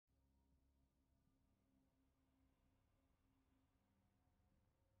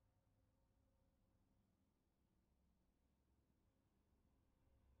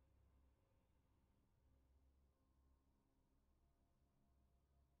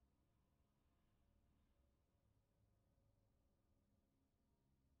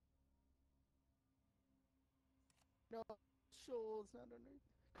No, Crucial's not on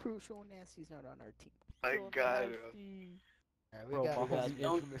our Crucial. Nasty's not on our team. My Crucial, God. Nasty. Alright, Bro, my homie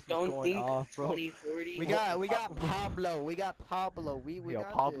Infamous is Don't going think off, bro. 2040. we got Pablo. We got Pablo. We Yo,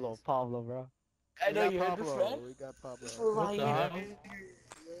 got Pablo, this. Pablo, bro. I We know got you heard the Pablo. friend. We got Pablo. What the hell? Bro,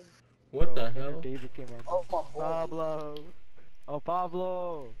 What the Major hell? David came out. Oh my boy. Pablo. Oh,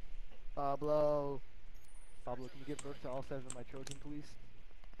 Pablo. Pablo. Pablo, can you get birth to all 7 of my children, please?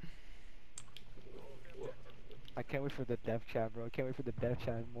 I can't wait for the dev chat, bro. I can't wait for the dev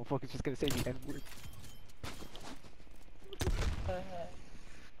chat. Motherfucker's just gonna say the N-word.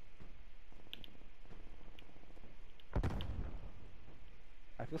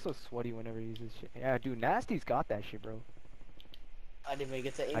 I feel so sweaty whenever he uses shit. Yeah, dude, Nasty's got that shit, bro. I didn't make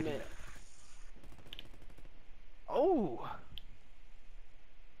it to I amen. can- Oh!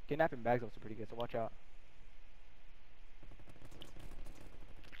 Kidnapping bags also pretty good, so watch out.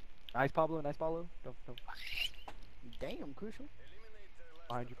 Nice, Pablo. Nice, Pablo. Don't. Damn, Crucial.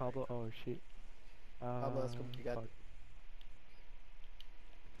 Behind you, Pablo. Oh, shit. Pablo, let's go. You got fuck.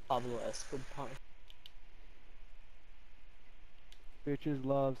 Pablo Escobar. Bitches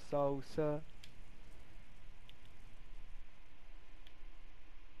love Sosa.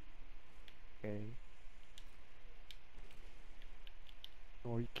 Okay.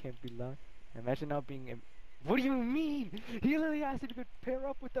 Or you can't be locked. Imagine now being. What do you mean? He literally asked you to go pair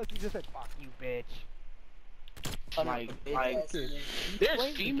up with us. He just said, "Fuck you, bitch." Like,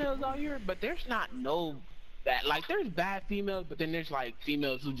 there's females out here, but there's not no that like there's bad females, but then there's like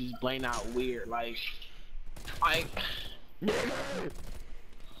females who just plain out weird, like this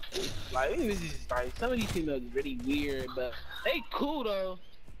is like some of these females is really weird, but they cool though.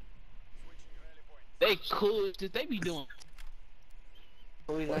 They cool, it's just they be doing.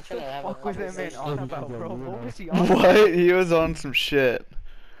 He's What not the trying to have a fuck was that man conversation. on about, bro? What was he on? What? He was on some shit.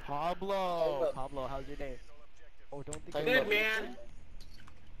 Pablo. Pablo, how's your day? Oh, don't think. Talking Good about man. bitches.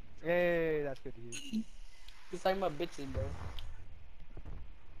 Hey, that's good to hear. He's talking about bitches, bro.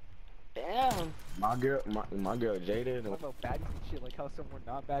 Damn. My girl Jada. Talking about baddies and shit, like how some were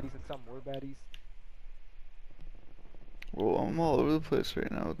not baddies and some were baddies. Well, I'm all over the place right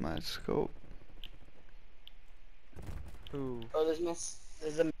now with my scope. Who? Oh, there's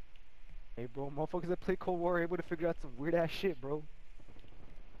a Hey, bro, motherfuckers that play Cold War are able to figure out some weird ass shit, bro.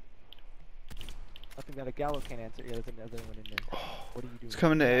 Nothing that a Gallo can't answer. Yeah, there's another one in there. What are you doing? It's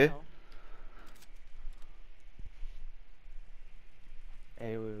coming to A.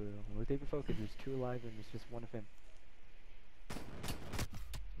 Hey, wait. We're taking focus. There's 2 alive and there's just 1 of him.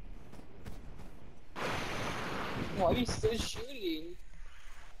 Why are you still shooting?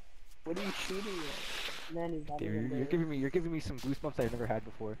 What are you shooting at? Man, he's not Dude, even there. you're giving me some goosebumps I've never had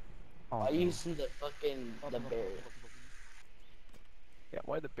before. Oh, Why are no. you using the fucking the bear? Yeah,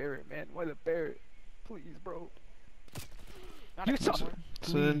 why the Barrett, man? Why the Barrett? Please, bro. Not You a saw. Claymore.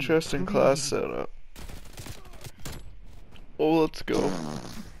 It's an interesting class setup. Oh, let's go.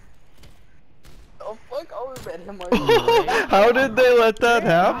 Oh fuck! I was at him already. How did they let that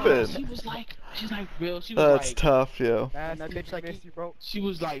happen? She's like That's tough, yo. Man, that Bitch bitch like missed you, bro. she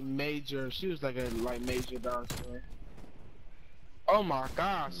was like major. She was like a major dancer. Oh my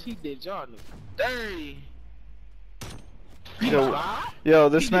gosh, she did y'all dirty. Yo, yo,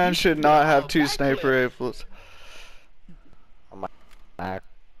 this man should not have 2 sniper rifles. Hey,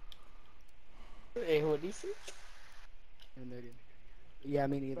 what do you say? Yeah,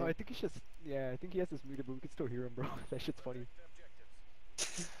 me No, neither. I think he's just. Yeah, I think he has this muted, but we can still hear him, bro. That shit's funny.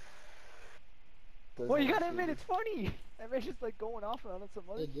 Well, you gotta admit, it's funny. That man's just like going off on some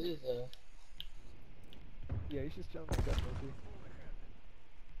other. It is. Yeah, he's just chilling like that, mostly.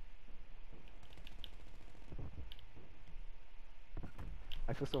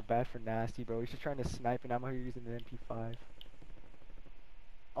 I feel so bad for Nasty, bro. He's just trying to snipe, and I'm out here using the MP5.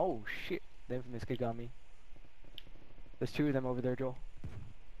 Oh shit! The infamous kid got me. There's 2 of them over there, Joel.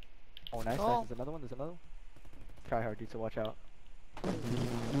 Oh, nice. Oh. There's another one. There's another one. Try hard, dude. So watch out.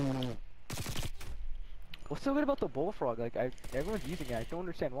 What's so good about the bullfrog? Like, everyone's using it. I don't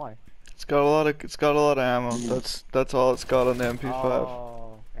understand why. It's got a lot of ammo. That's all it's got on the MP5.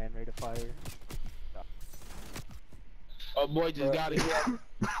 Oh, and rate of fire. Oh boy, just got it.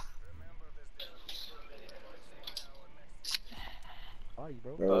 Body,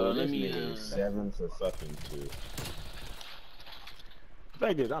 bro. Bro, let this me, nigga is 7 for fucking 2. The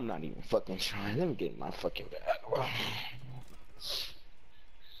fact is, I'm not even fucking trying. Let me get my fucking bag.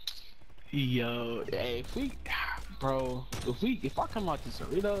 Yo, hey, if I come out to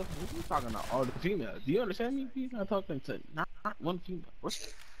Cerrito, we talking about all the females. Do you understand me? We're not talking to not one female.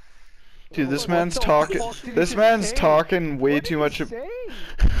 Dude, this What man's the talking. fuck did he This just man's say? talking way What too did much. he say?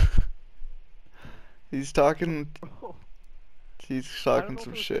 He's talking. Bro, He's I don't talking know if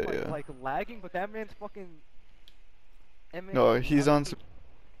some it was shit. like, Yeah. like lagging, but that man's fucking. No, he's on.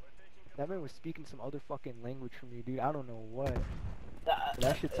 That man was speaking some other fucking language from me, dude. I don't know what.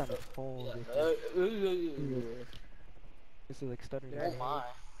 That shit sounded whole different. This is like stuttering. Oh my.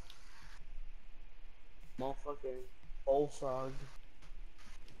 Motherfucking bullfrog.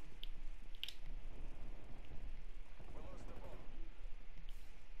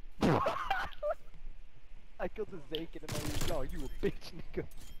 I killed the Zake and I'm like, yo, you a bitch, nigga.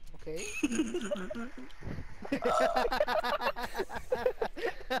 Okay.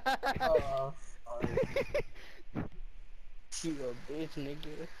 You a bitch,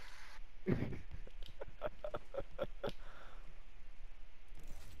 nigga.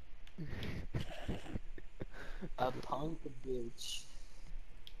 A punk bitch.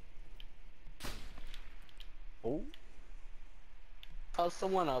 Oh? Call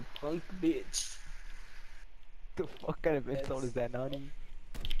someone a punk bitch. The fuck kind of insult is that, Nani?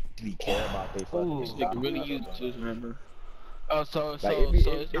 We care about they Ooh. This fucking. nigga really used to remember. Oh, so Like, it be-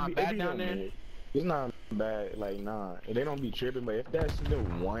 it's it not be- bad it be down no there. bad. It's not bad. Like nah, they don't be tripping. But if that's the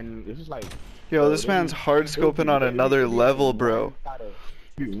one, it's just like. Yo, bro, this they man's be- hard they scoping be- on they another be level, one bro.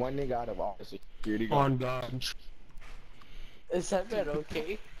 One nigga out of all the security guard. On God. Is that man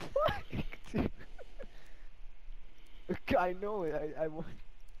okay? I know it. I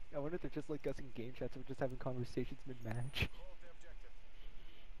wonder if they're just like us in game chats or just having conversations mid-match.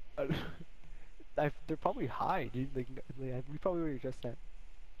 They're probably high, dude. Like, we probably already addressed that.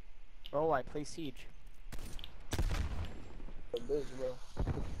 Bro, I play Siege. Bitch, bro.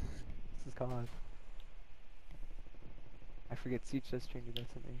 This is COD. I forget Siege does change it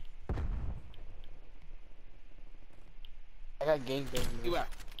something. I got gangbanged. You at?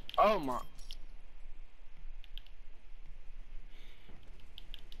 Oh my.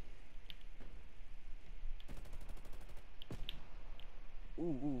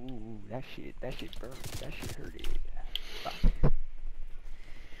 Ooh, that shit burns. That shit hurted. Fuck.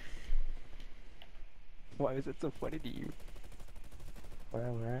 Why is it so funny to you? Where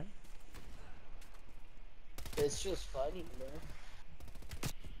I'm at? It's just funny, man.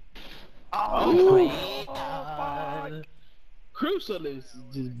 Oh, my God. Crucial is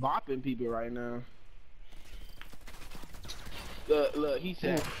just bopping people right now. Look, he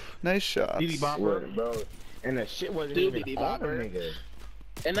said, Nice shots. Diddy Bopper. Word, bro. And the shit wasn't Still even Diddy on the Bopper. nigga.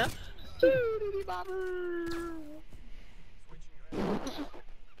 And that's Diddy Bopper.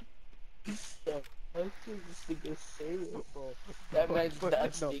 That's just this nigga saying, bro. That man's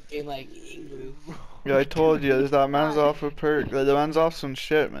not speaking like English. Yeah, I told you, that man's off a perk. The man's off some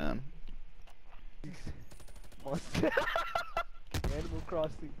shit, man. Animal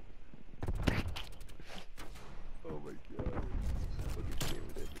Crossing. Oh my god.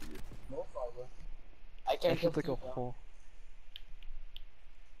 No problem. I That can't shit's like a compete, hole.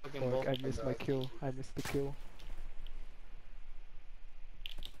 Fucking Fuck, both I of missed them, my dog. kill. I missed the kill.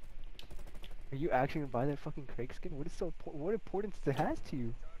 Are you actually gonna buy that fucking Craig skin? What is so what importance it has to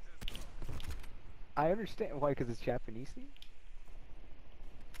you? I understand why, because it's Japanese theme?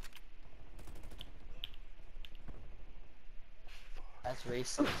 That's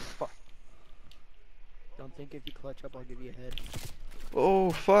racist. Fuck. Don't think if you clutch up, I'll give you a head.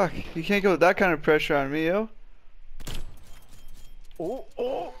 Oh, fuck. You can't go with that kind of pressure on me, yo.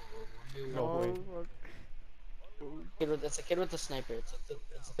 Oh! No way. It's a kid with a sniper. It's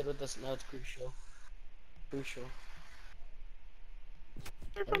a kid with a sniper. No, it's crucial. Crucial.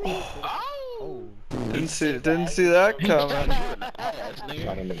 Oh. Didn't see that coming.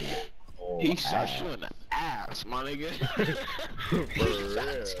 Shot him in the oh, He shot you in the ass, my nigga. He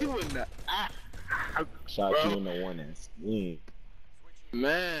shot you in the ass. Shot Bro. you in the one and sneak.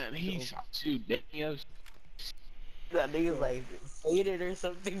 Man, he shot you damn. That nigga's like faded or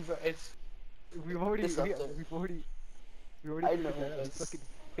something, bro. It's We've already, It's something. I know, know that. it's- Fucking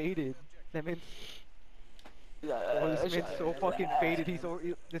faded. That man's, uh, this man's so fucking faded.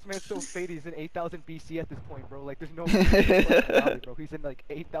 This man's so faded. He's in 8000 BC at this point, bro. Like, there's no fucking bro. He's in like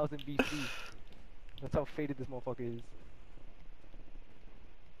 8000 BC. That's how faded this motherfucker is.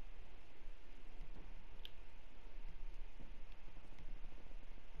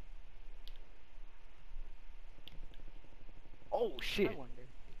 Oh shit! I wonder.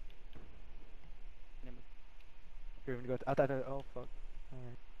 You're gonna go. I thought. Oh fuck.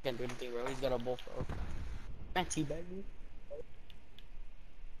 Alright. Can't do anything, bro. He's got a bullfrog. Can't teabag me.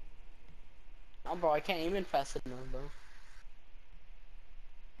 No, bro. I can't aim in fast enough, bro.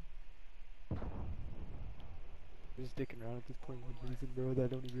 We're just dicking around at this point with reason, bro.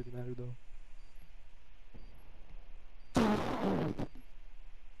 That don't even really matter though.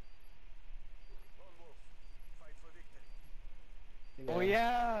 Oh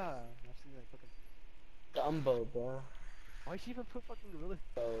yeah. I've seen that fucking. Dumbo, bro. Why she even put fucking gorilla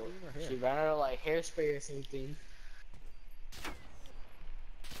So in her hair? she ran out of like hairspray or something.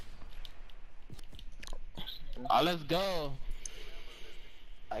 Let's go.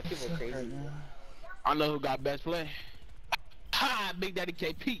 Like people crazy. Bro. I know who got best play. Ha! Big Daddy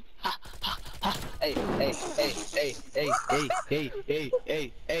KP. Ha! Ha! Ha! Hey! Hey! Hey! Hey! Hey! Hey! Hey! Hey!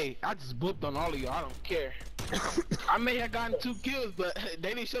 Hey! Hey! I just booped on all of you. I don't care. I may have gotten 2 kills, but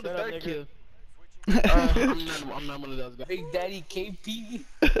they didn't show the Shut up, 3rd nigga. kill. I'm not one of those guys. Big Daddy KP.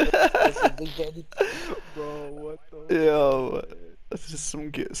 That's a Big Daddy. Bro, what the? Yo, that's just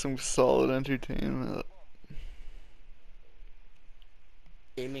some solid entertainment.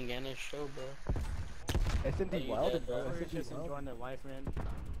 Gaming and a show, bro. SMD Wild, bro. We're SMD just Wild. enjoying the life, man.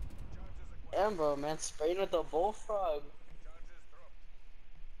 Damn, bro, man, spraying with the bullfrog.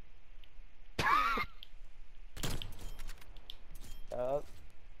 Yup.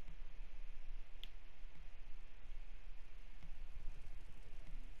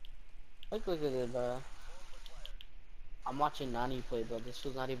 Look at it, bro. I'm watching Nani play, bro. This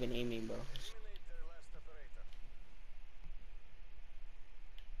was not even aiming, bro.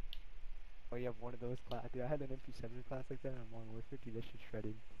 Oh, you have one of those class. Dude, I had an MP7 class like that in Modern Warfare. Dude, that shit's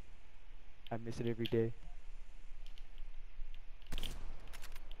shredded. I miss it every day.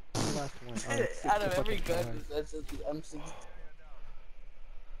 The last one. Oh, it's Out the of every fucking gun, car. that's the M16.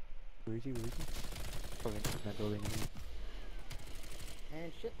 Where is he? Where is he? Oh, in that building.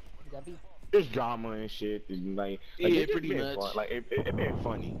 And shit, you got beat. There's drama and shit. And like Yeah, it's pretty been much. Fun. Like it been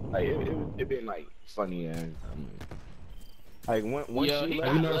funny. Like it been like funny and like once Yo, you he let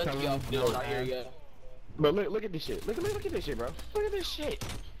got me know lucky off this out here, yo. But look at this shit. Look at this shit, bro. Look at this shit.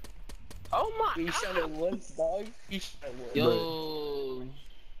 Oh my He shot it once, dog. He shot it once. Yo,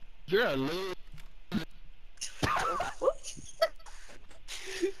 you're a loser.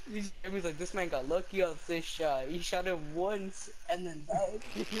 These was like, this man got lucky off this shot. He shot it once and then died.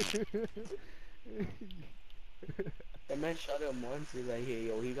 That man shot him once. He's like, hey,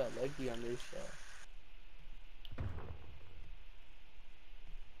 yo, he got lucky on this shot.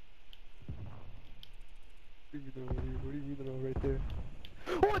 What do you mean they're all right there?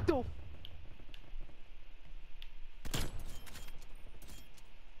 What the?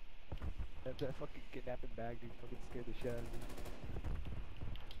 That fucking kidnapping bag, dude, fucking scared the shit out of me.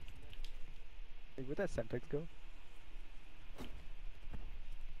 Hey, where'd that Semtex go?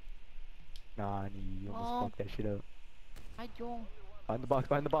 Nani, you almost Oh. fucked that shit up. I don't. Behind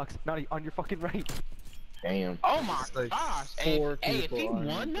the box. Nani, on your fucking right. Damn. Oh my like gosh. 4 Hey, if people he on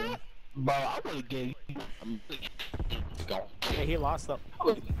won it, bro. that, bro, I would have gave you. Go. Hey, he lost though.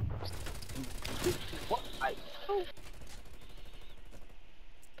 What?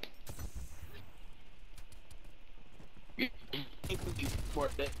 For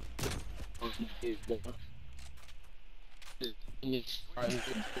that.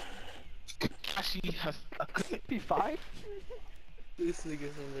 Actually, P5? This nigga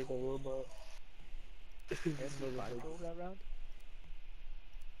sounds like a robot. MP5 over that round?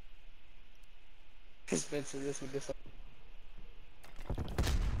 Spencer, this nigga sounds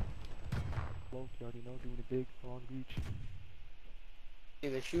Low, you already know, doing it big, long reach. see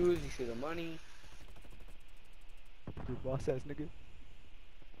the shoes, you see the money. Dude, boss ass nigga.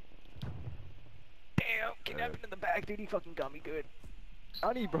 Damn, kidnapping in the back, dude, he fucking got me good.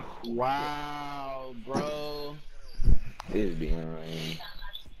 Nani, bro. wow, bro. It's behind.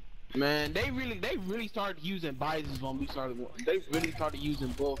 Man, they really started using biases when we started. They really started using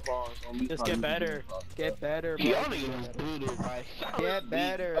bullfrogs when we Just started get using better. bullfrogs. Get better, bro. He only was booted, right? Get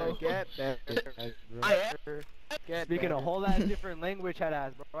better. Get better. Get Speaking better. a whole ass different language, head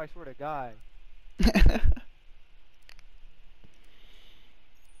ass, bro. I swear to God.